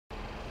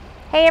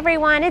Hey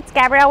everyone, it's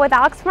Gabrielle with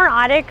Oxmoor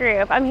Auto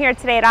Group. I'm here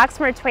today at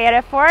Oxmoor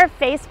Toyota for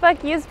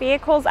Facebook Used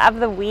Vehicles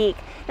of the Week.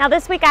 Now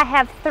this week I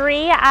have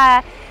three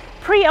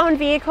pre-owned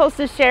vehicles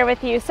to share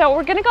with you. So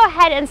we're going to go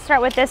ahead and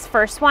start with this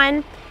first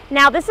one.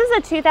 Now this is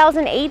a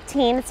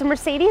 2018, it's a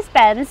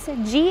Mercedes-Benz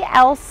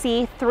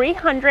GLC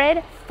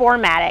 300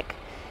 4MATIC.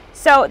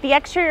 So the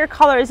exterior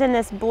color is in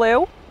this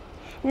blue.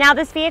 Now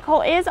this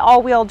vehicle is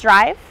all-wheel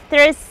drive.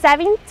 There is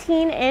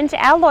 17-inch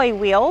alloy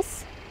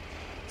wheels.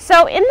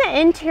 So in the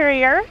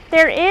interior,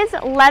 there is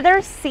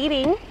leather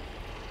seating.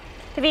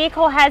 The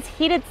vehicle has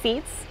heated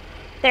seats.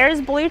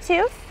 There's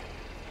Bluetooth.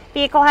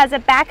 Vehicle has a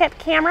backup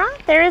camera.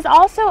 There is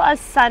also a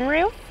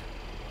sunroof.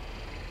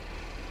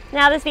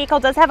 Now this vehicle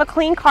does have a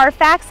clean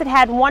Carfax. It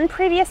had one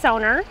previous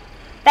owner.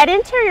 That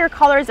interior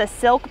color is a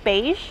silk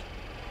beige.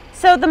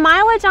 So the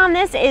mileage on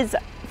this is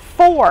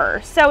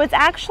 4. So it's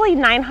actually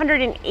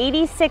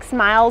 986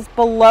 miles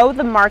below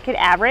the market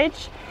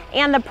average.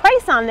 And the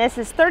price on this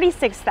is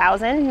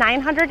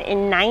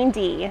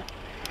 $36,990.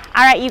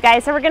 All right, you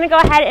guys, so we're gonna go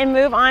ahead and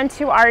move on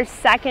to our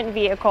second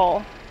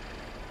vehicle.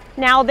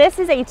 Now this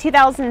is a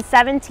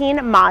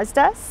 2017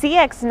 Mazda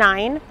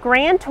CX-9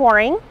 Grand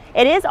Touring.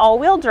 It is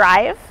all-wheel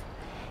drive.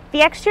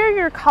 The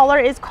exterior color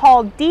is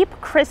called Deep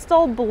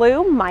Crystal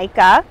Blue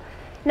Mica.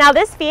 Now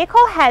this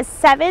vehicle has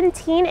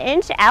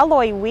 17-inch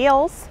alloy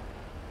wheels.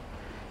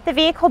 The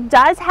vehicle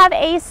does have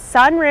a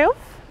sunroof.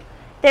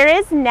 There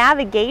is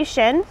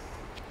navigation.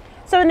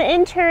 So in the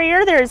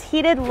interior, there's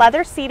heated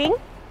leather seating.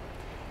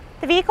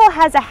 The vehicle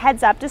has a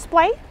heads-up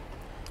display.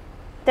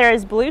 There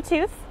is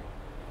Bluetooth,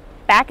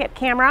 backup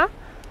camera.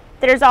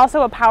 There's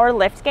also a power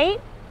liftgate.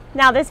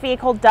 Now this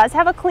vehicle does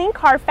have a clean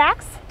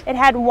Carfax. It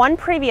had one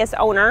previous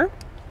owner.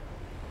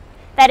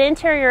 That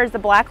interior is the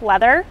black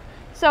leather.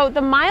 So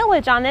the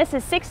mileage on this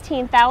is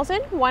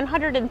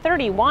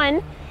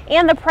 16,131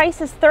 and the price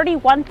is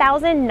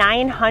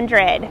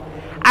 $31,900. All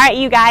right,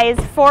 you guys,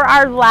 for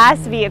our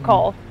last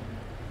vehicle.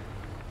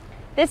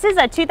 This is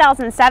a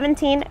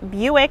 2017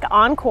 Buick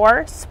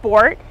Encore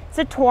Sport. It's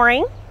a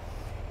touring.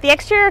 The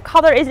exterior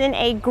color is in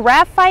a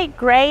graphite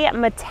gray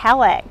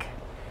metallic.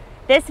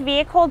 This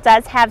vehicle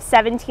does have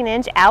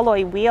 17-inch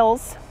alloy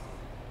wheels.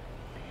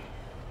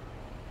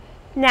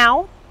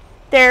 Now,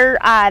 the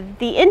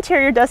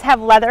interior does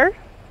have leather.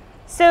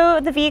 So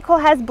the vehicle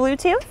has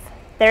Bluetooth.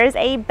 There is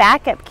a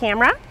backup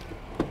camera.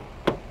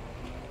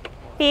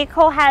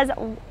 Vehicle has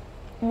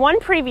one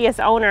previous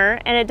owner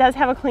and it does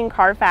have a clean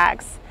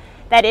Carfax.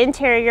 That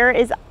interior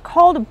is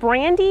called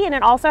Brandy and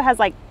it also has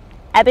like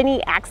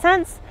ebony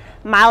accents.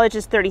 Mileage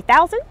is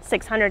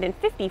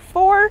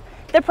 30,654.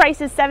 The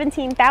price is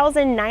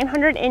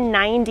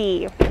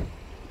 17,990.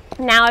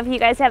 Now, if you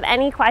guys have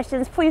any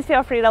questions, please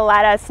feel free to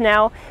let us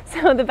know.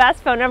 So the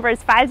best phone number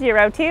is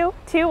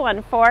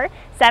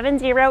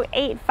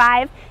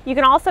 502-214-7085. You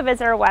can also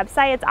visit our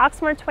website. It's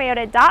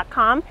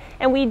oxmoortoyota.com.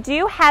 And we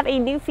do have a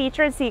new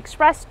feature. It's the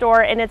Express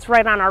store and it's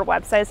right on our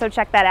website. So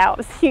check that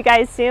out. See you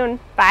guys soon.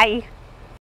 Bye.